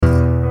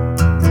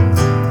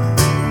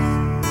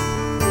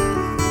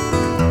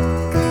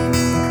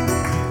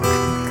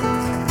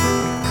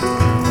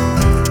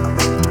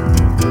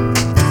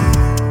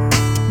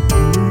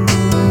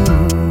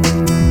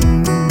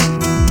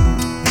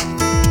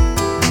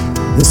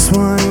This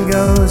one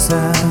goes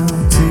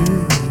out to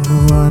the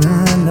one I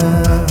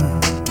love.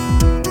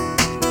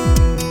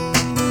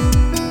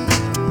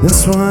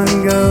 This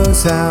one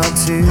goes out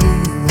to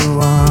the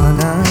one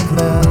I've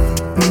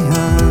left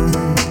behind.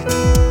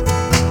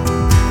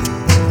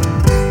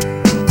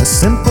 A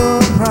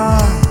simple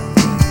pride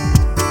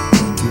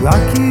to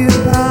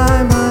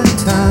occupy my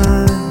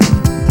time.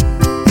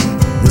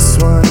 This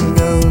one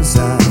goes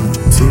out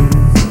to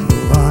the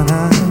one I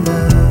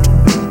love.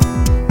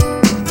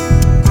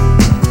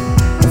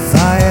 A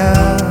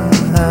fire,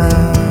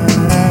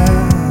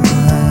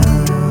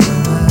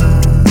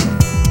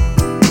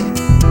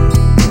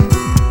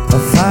 a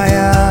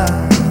fire.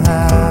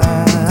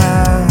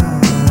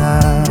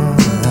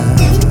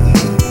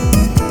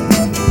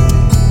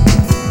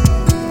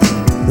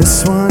 This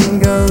one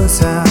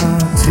goes out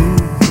to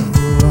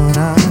the one I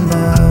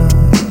love.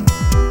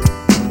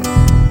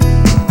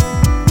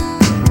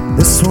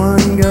 This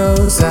one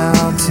goes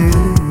out to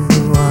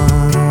the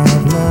one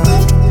I've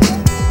left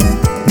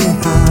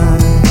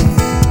behind.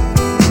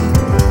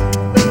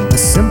 A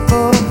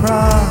simple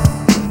pride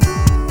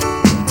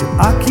to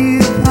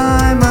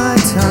occupy my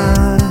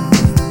time.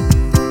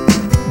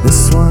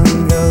 This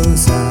one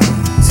goes out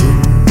to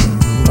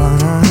the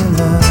one I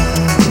love.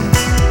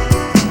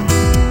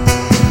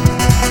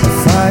 A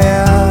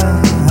fire,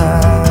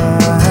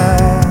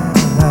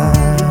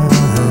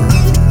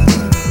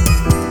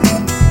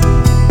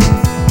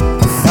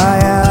 a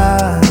fire.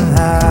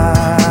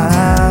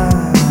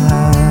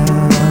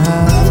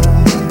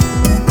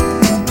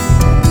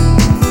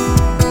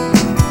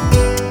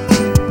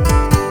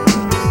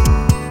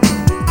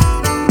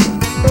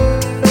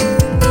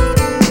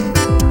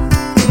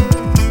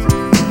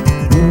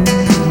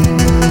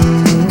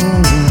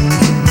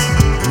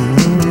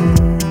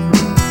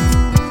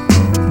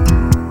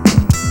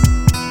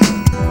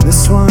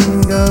 This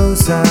one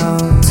goes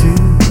out to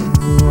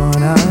the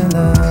one I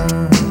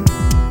love.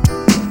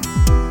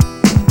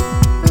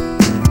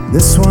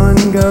 This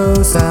one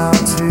goes out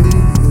to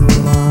the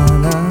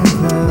one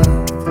I've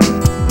left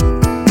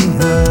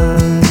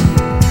behind.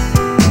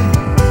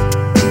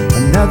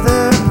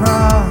 Another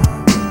pride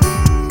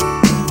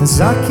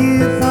has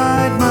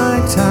occupied my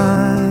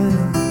time.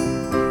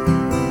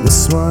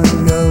 This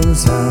one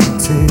goes out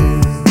to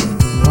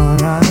the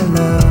one I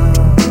love.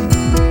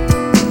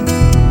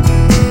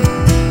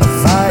 A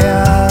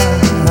fire,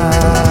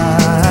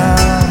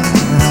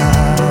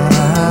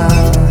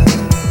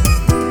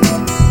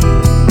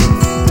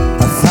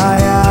 a fire, a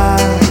fire.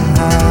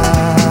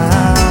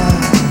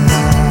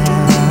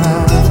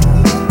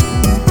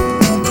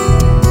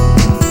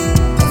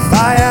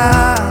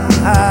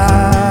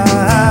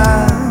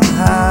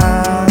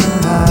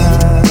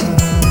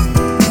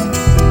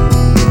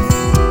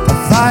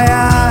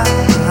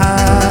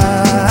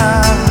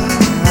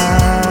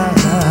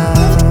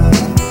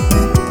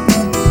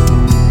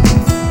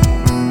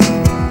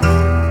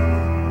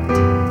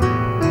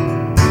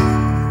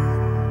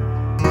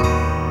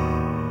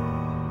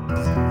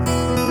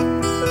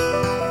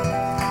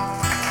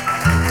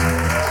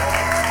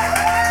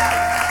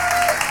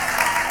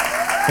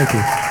 Thank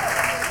you.